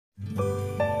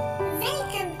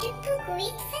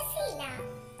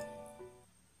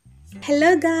Hello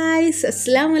guys,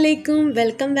 അസ്സലാമു അലൈക്കും.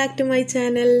 Welcome back to my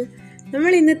channel.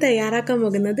 നമ്മൾ ഇന്ന് തയ്യാറാക്കാൻ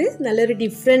പോകുന്നത് നല്ലൊരു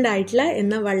ഡിഫറെൻ്റ് ആയിട്ടുള്ള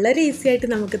എന്നാൽ വളരെ ഈസി ആയിട്ട്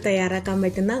നമുക്ക് തയ്യാറാക്കാൻ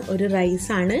പറ്റുന്ന ഒരു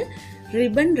റൈസാണ്.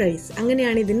 റിബൺ റൈസ്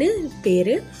അങ്ങനെയാണ് ഇതിന്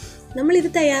പേര്. നമ്മളിത്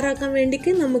തയ്യാറാക്കാൻ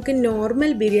വേണ്ടിക്ക് നമുക്ക്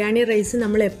നോർമൽ ബിരിയാണി റൈസ്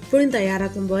നമ്മൾ എപ്പോഴും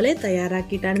തയ്യാറാക്കും പോലെ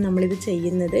തയ്യാറാക്കിയിട്ടാണ് നമ്മളിത്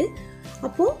ചെയ്യുന്നത്.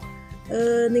 അപ്പോൾ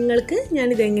നിങ്ങൾക്ക്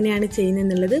ഞാനിത് എങ്ങനെയാണ്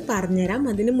ചെയ്യുന്നതെന്നുള്ളത് പറഞ്ഞുതരാം.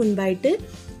 അതിന് മുൻപായിട്ട്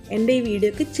എൻ്റെ ഈ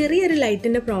വീഡിയോക്ക് ചെറിയൊരു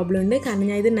ലൈറ്റിൻ്റെ പ്രോബ്ലം ഉണ്ട്, കാരണം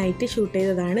ഞാൻ ഇത് നൈറ്റ് ഷൂട്ട്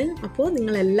ചെയ്തതാണ്. അപ്പോൾ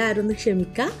നിങ്ങളെല്ലാവരും ഒന്ന്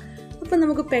ക്ഷമിക്കുക. അപ്പോൾ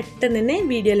നമുക്ക് പെട്ടെന്ന് തന്നെ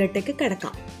വീഡിയോയിലോട്ടേക്ക്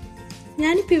കിടക്കാം.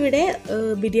 ഞാനിപ്പോൾ ഇവിടെ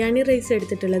ബിരിയാണി റൈസ്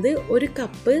എടുത്തിട്ടുള്ളത് 1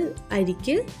 കപ്പ്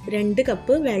അരിക്ക് 2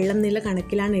 കപ്പ് വെള്ളം എന്നുള്ള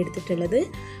കണക്കിലാണ് എടുത്തിട്ടുള്ളത്.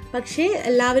 പക്ഷേ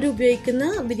എല്ലാവരും ഉപയോഗിക്കുന്ന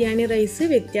ബിരിയാണി റൈസ്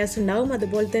വ്യത്യാസം ഉണ്ടാവും,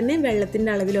 അതുപോലെ തന്നെ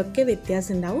വെള്ളത്തിൻ്റെ അളവിലൊക്കെ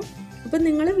വ്യത്യാസം ഉണ്ടാവും. അപ്പോൾ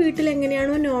നിങ്ങൾ വീട്ടിൽ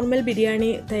എങ്ങനെയാണോ നോർമൽ ബിരിയാണി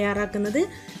തയ്യാറാക്കുന്നത്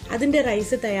അതിൻ്റെ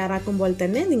റൈസ് തയ്യാറാക്കുമ്പോൾ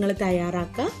തന്നെ നിങ്ങൾ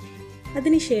തയ്യാറാക്കുക.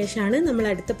 അതിന് ശേഷമാണ് നമ്മൾ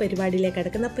അടുത്ത പരിപാടിയിലേക്ക്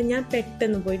കിടക്കുന്നത്. അപ്പം ഞാൻ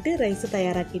പെട്ടെന്ന് പോയിട്ട് റൈസ്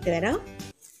തയ്യാറാക്കിയിട്ട് വരാം.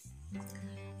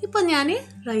 ഇപ്പോൾ ഞാൻ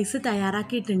റൈസ്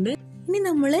തയ്യാറാക്കിയിട്ടുണ്ട്. ഇനി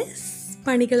നമ്മൾ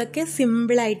പണികളൊക്കെ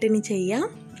സിമ്പിളായിട്ട് ഇനി ചെയ്യാം.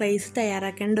 റൈസ്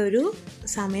തയ്യാറാക്കേണ്ട ഒരു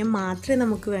സമയം മാത്രമേ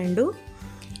നമുക്ക് വേണ്ടൂ.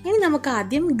 ഇനി നമുക്ക്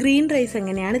ആദ്യം ഗ്രീൻ റൈസ്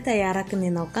എങ്ങനെയാണ്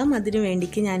തയ്യാറാക്കുന്നതെന്ന് നോക്കാം. അതിനു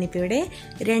വേണ്ടിക്ക് ഞാനിപ്പോൾ ഇവിടെ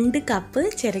 2 കപ്പ്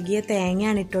ചിരകിയ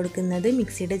തേങ്ങയാണ് ഇട്ട് കൊടുക്കുന്നത്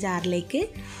മിക്സിയുടെ ജാറിലേക്ക്.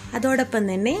 അതോടൊപ്പം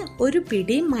തന്നെ 1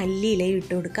 പിടി മല്ലിയിലയും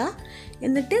ഇട്ട് കൊടുക്കുക.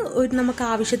 എന്നിട്ട് നമുക്ക്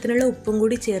ആവശ്യത്തിനുള്ള ഉപ്പും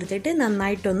കൂടി ചേർത്തിട്ട്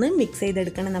നന്നായിട്ടൊന്ന് മിക്സ്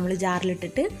ചെയ്തെടുക്കണം നമ്മൾ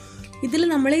ജാറിലിട്ടിട്ട്. ഇതിൽ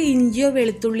നമ്മൾ ഇഞ്ചിയോ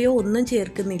വെളുത്തുള്ളിയോ ഒന്നും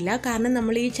ചേർക്കുന്നില്ല, കാരണം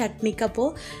നമ്മൾ ഈ ചട്നിക്കപ്പോൾ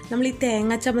നമ്മൾ ഈ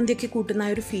തേങ്ങ ചമ്മന്തിയൊക്കെ കൂട്ടുന്ന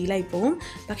ഒരു ഫീലായി പോവും.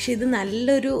 പക്ഷേ ഇത്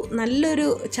നല്ലൊരു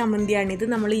ചമ്മന്തിയാണിത്.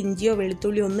 നമ്മൾ ഇഞ്ചിയോ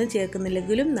വെളുത്തുള്ളിയോ ഒന്നും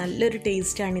ചേർക്കുന്നില്ലെങ്കിലും നല്ലൊരു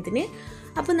ടേസ്റ്റാണിതിന്.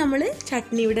 അപ്പോൾ നമ്മൾ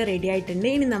ചട്നി ഇവിടെ റെഡി ആയിട്ടുണ്ട്.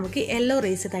 ഇനി നമുക്ക് യെല്ലോ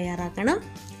റൈസ് തയ്യാറാക്കണം.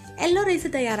 യെല്ലോ റൈസ്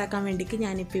തയ്യാറാക്കാൻ വേണ്ടിയിട്ട്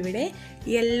ഞാനിപ്പോൾ ഇവിടെ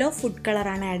യെല്ലോ ഫുഡ്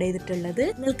കളറാണ് ആഡ് ചെയ്തിട്ടുള്ളത്.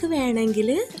 നിങ്ങൾക്ക് വേണമെങ്കിൽ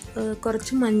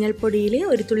കുറച്ച് മഞ്ഞൾപ്പൊടിയിൽ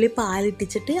 1 തുള്ളി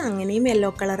പാലിട്ടിച്ചിട്ട് അങ്ങനെയും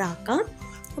യെല്ലോ കളർ ആക്കാം.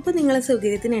 അപ്പോൾ നിങ്ങളെ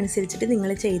സൗകര്യത്തിനനുസരിച്ചിട്ട് നിങ്ങൾ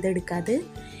ചെയ്തെടുക്കാതെ.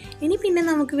 ഇനി പിന്നെ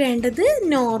നമുക്ക് വേണ്ടത്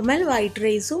നോർമൽ വൈറ്റ്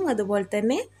റൈസും അതുപോലെ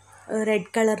തന്നെ റെഡ്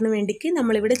കളറിന് വേണ്ടിക്ക്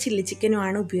നമ്മളിവിടെ ചില്ലി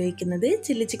ചിക്കനുമാണ് ഉപയോഗിക്കുന്നത്.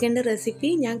 ചില്ലി ചിക്കൻ്റെ റെസിപ്പി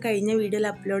ഞാൻ കഴിഞ്ഞ വീഡിയോയിൽ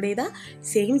അപ്ലോഡ് ചെയ്ത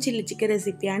സെയിം ചില്ലി ചിക്കൻ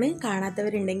റെസിപ്പിയാണ്.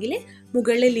 കാണാത്തവരുണ്ടെങ്കിൽ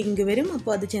മുകളിൽ ലിങ്ക് വരും,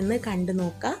 അപ്പോൾ അത് ചെന്ന് കണ്ടു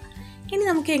നോക്കുക. ഇനി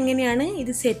നമുക്ക് എങ്ങനെയാണ്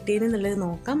ഇത് സെറ്റ് ചെയ്യുന്നത്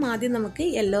നോക്കാം. ആദ്യം നമുക്ക്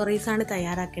യെല്ലോ റൈസാണ്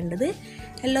തയ്യാറാക്കേണ്ടത്.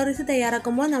 യെല്ലോ റൈസ്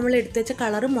തയ്യാറാക്കുമ്പോൾ നമ്മൾ എടുത്തു വെച്ച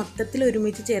കളറ് മൊത്തത്തിൽ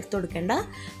ഒരുമിച്ച് ചേർത്ത് കൊടുക്കേണ്ട.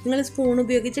 നിങ്ങൾ സ്പൂൺ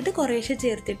ഉപയോഗിച്ചിട്ട് കുറേശ്ശെ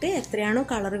ചേർത്തിട്ട് എത്രയാണോ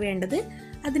കളർ വേണ്ടത്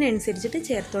അതിനനുസരിച്ചിട്ട്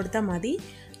ചേർത്ത് കൊടുത്താൽ മതി.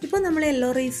 ഇപ്പോൾ നമ്മൾ യെല്ലോ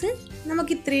റൈസ്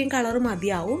നമുക്ക് ഇത്രയും കളർ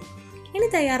മതിയാവും. ഇനി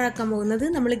തയ്യാറാക്കാൻ പോകുന്നത്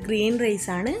നമ്മൾ ഗ്രീൻ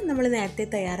റൈസാണ്. നമ്മൾ നേരത്തെ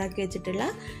തയ്യാറാക്കി വെച്ചിട്ടുള്ള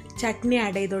ചട്നി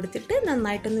ആഡ് ചെയ്ത് കൊടുത്തിട്ട്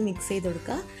നന്നായിട്ടൊന്ന് മിക്സ് ചെയ്ത്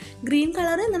കൊടുക്കുക. ഗ്രീൻ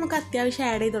കളർ നമുക്ക് അത്യാവശ്യം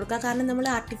ആഡ് ചെയ്ത് കൊടുക്കുക, കാരണം നമ്മൾ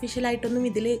ആർട്ടിഫിഷ്യലായിട്ടൊന്നും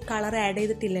ഇതിൽ കളർ ആഡ്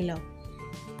ചെയ്തിട്ടില്ലല്ലോ.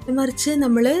 മറിച്ച്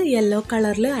നമ്മൾ യെല്ലോ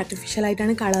കളറിൽ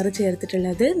ആർട്ടിഫിഷ്യലായിട്ടാണ് കളർ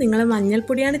ചേർത്തിട്ടുള്ളത്. നിങ്ങൾ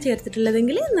മഞ്ഞൾപ്പൊടിയാണ്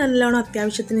ചേർത്തിട്ടുള്ളതെങ്കിൽ നല്ലോണം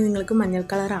അത്യാവശ്യത്തിന് നിങ്ങൾക്ക് മഞ്ഞൾ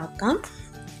കളർ ആക്കാം.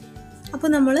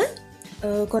 അപ്പോൾ നമ്മൾ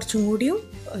കുറച്ചും കൂടിയും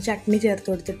ചട്നി ചേർത്ത്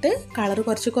കൊടുത്തിട്ട്, കളർ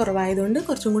കുറച്ച് കുറവായതുകൊണ്ട്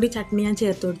കുറച്ചും കൂടി ചട്നി ഞാൻ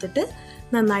ചേർത്ത് കൊടുത്തിട്ട്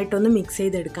നന്നായിട്ടൊന്ന് മിക്സ്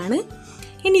ചെയ്തെടുക്കുകയാണ്.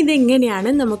 ഇനി ഇതെങ്ങനെയാണ്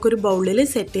നമുക്കൊരു ബൗളിൽ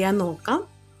സെറ്റ് ചെയ്യാൻ നോക്കാം.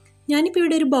 ഞാനിപ്പോൾ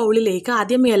ഇവിടെ ഒരു ബൗളിലേക്ക്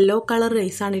ആദ്യം യെല്ലോ കളർ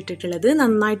റൈസാണ് ഇട്ടിട്ടുള്ളത്.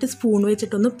 നന്നായിട്ട് സ്പൂൺ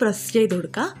വെച്ചിട്ടൊന്ന് പ്രസ് ചെയ്ത്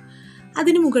കൊടുക്കുക.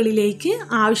 അതിന് മുകളിലേക്ക്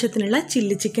ആവശ്യത്തിനുള്ള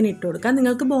ചില്ലി ചിക്കൻ ഇട്ട് കൊടുക്കുക.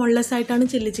 നിങ്ങൾക്ക് ബോൺലെസ് ആയിട്ടാണ്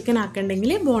ചില്ലി ചിക്കൻ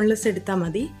ആക്കേണ്ടെങ്കിൽ ബോൺലെസ് എടുത്താൽ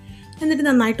മതി. എന്നിട്ട്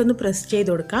നന്നായിട്ടൊന്ന് പ്രസ്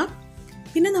ചെയ്ത് കൊടുക്കാം.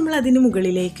 പിന്നെ നമ്മൾ അതിന്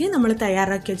മുകളിലേക്ക് നമ്മൾ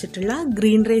തയ്യാറാക്കി വെച്ചിട്ടുള്ള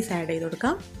ഗ്രീൻ റൈസ് ആഡ് ചെയ്ത്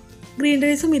കൊടുക്കാം. ഗ്രീൻ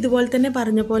റൈസും ഇതുപോലെ തന്നെ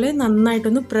പറഞ്ഞ പോലെ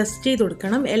നന്നായിട്ടൊന്ന് പ്രസ് ചെയ്ത്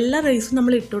കൊടുക്കണം. എല്ലാ റൈസും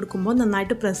നമ്മൾ ഇട്ട് കൊടുക്കുമ്പോൾ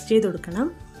നന്നായിട്ട് പ്രസ് ചെയ്ത് കൊടുക്കണം.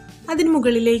 അതിന്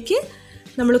മുകളിലേക്ക്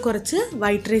നമ്മൾ കുറച്ച്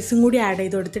വൈറ്റ് റൈസും കൂടി ആഡ്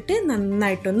ചെയ്ത് കൊടുത്തിട്ട്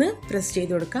നന്നായിട്ടൊന്ന് പ്രസ്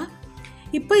ചെയ്ത് കൊടുക്കുക.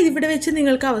 ഇപ്പോൾ ഇവിടെ വെച്ച്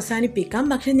നിങ്ങൾക്ക് അവസാനിപ്പിക്കാം,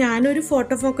 പക്ഷേ ഞാനൊരു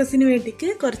ഫോട്ടോ ഫോക്കസിന് വേണ്ടിയിട്ട്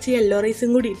കുറച്ച് യെല്ലോ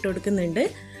റൈസും കൂടി ഇട്ട് കൊടുക്കുന്നുണ്ട്.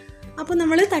 അപ്പോൾ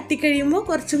നമ്മൾ തട്ടിക്കഴിയുമ്പോൾ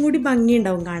കുറച്ചും കൂടി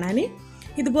ഭംഗിയുണ്ടാവും കാണാൻ.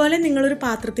 ഇതുപോലെ നിങ്ങളൊരു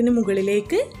പാത്രത്തിന്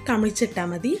മുകളിലേക്ക് കമിഴ്ച്ചിട്ടാൽ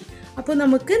മതി. അപ്പോൾ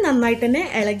നമുക്ക് നന്നായിട്ട് തന്നെ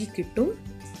ഇളകി കിട്ടും.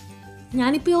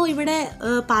 ഞാനിപ്പോൾ ഇവിടെ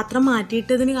പാത്രം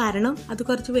മാറ്റിയിട്ടതിന് കാരണം അത്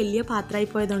കുറച്ച് വലിയ പാത്രമായി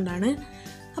പോയതുകൊണ്ടാണ്.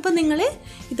 അപ്പോൾ നിങ്ങൾ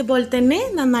ഇതുപോലെ തന്നെ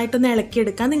നന്നായിട്ടൊന്ന്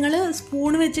ഇളക്കിയെടുക്കുക. നിങ്ങൾ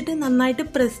സ്പൂൺ വെച്ചിട്ട് നന്നായിട്ട്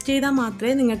പ്രസ് ചെയ്താൽ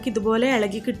മാത്രമേ നിങ്ങൾക്ക് ഇതുപോലെ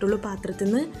ഇളകി കിട്ടുള്ളൂ പാത്രത്തിൽ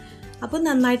നിന്ന്. അപ്പോൾ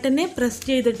നന്നായിട്ട് തന്നെ പ്രസ്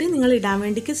ചെയ്തിട്ട് നിങ്ങൾ ഇടാൻ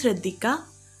വേണ്ടിക്ക് ശ്രദ്ധിക്കുക.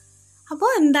 അപ്പോൾ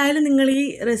എന്തായാലും നിങ്ങൾ ഈ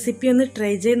റെസിപ്പി ഒന്ന്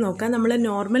ട്രൈ ചെയ്ത് നോക്കുക. നമ്മൾ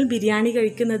നോർമൽ ബിരിയാണി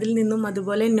കഴിക്കുന്നതിൽ നിന്നും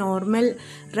അതുപോലെ നോർമൽ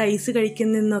റൈസ്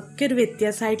കഴിക്കുന്നതിൽ നിന്നൊക്കെ ഒരു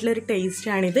വ്യത്യാസമായിട്ടുള്ളൊരു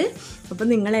ടേസ്റ്റാണിത്. അപ്പോൾ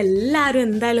നിങ്ങളെല്ലാവരും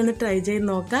എന്തായാലും ഒന്ന് ട്രൈ ചെയ്ത്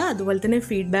നോക്കുക. അതുപോലെ തന്നെ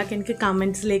ഫീഡ്ബാക്ക് എനിക്ക്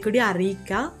കമൻറ്റ്സിലേക്ക് കൂടി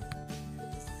അറിയിക്കുക.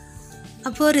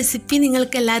 അപ്പോൾ റെസിപ്പി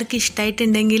നിങ്ങൾക്ക് എല്ലാവർക്കും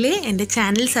ഇഷ്ടമായിട്ടുണ്ടെങ്കിൽ എൻ്റെ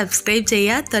ചാനൽ സബ്സ്ക്രൈബ്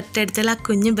ചെയ്യുക. തൊട്ടടുത്തുള്ള ആ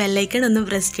കുഞ്ഞ് ബെല്ലൈക്കൺ ഒന്ന്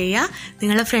പ്രസ് ചെയ്യുക.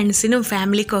 നിങ്ങളുടെ ഫ്രണ്ട്സിനും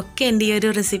ഫാമിലിക്കും ഒക്കെ എൻ്റെ ഈ ഒരു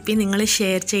റെസിപ്പി നിങ്ങൾ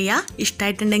ഷെയർ ചെയ്യുക.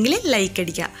 ഇഷ്ടമായിട്ടുണ്ടെങ്കിൽ ലൈക്ക്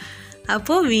അടിക്കുക.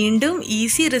 അപ്പോൾ വീണ്ടും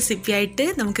ഈസി റെസിപ്പി ആയിട്ട്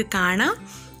നമുക്ക് കാണാം.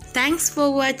 Thanks for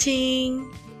watching.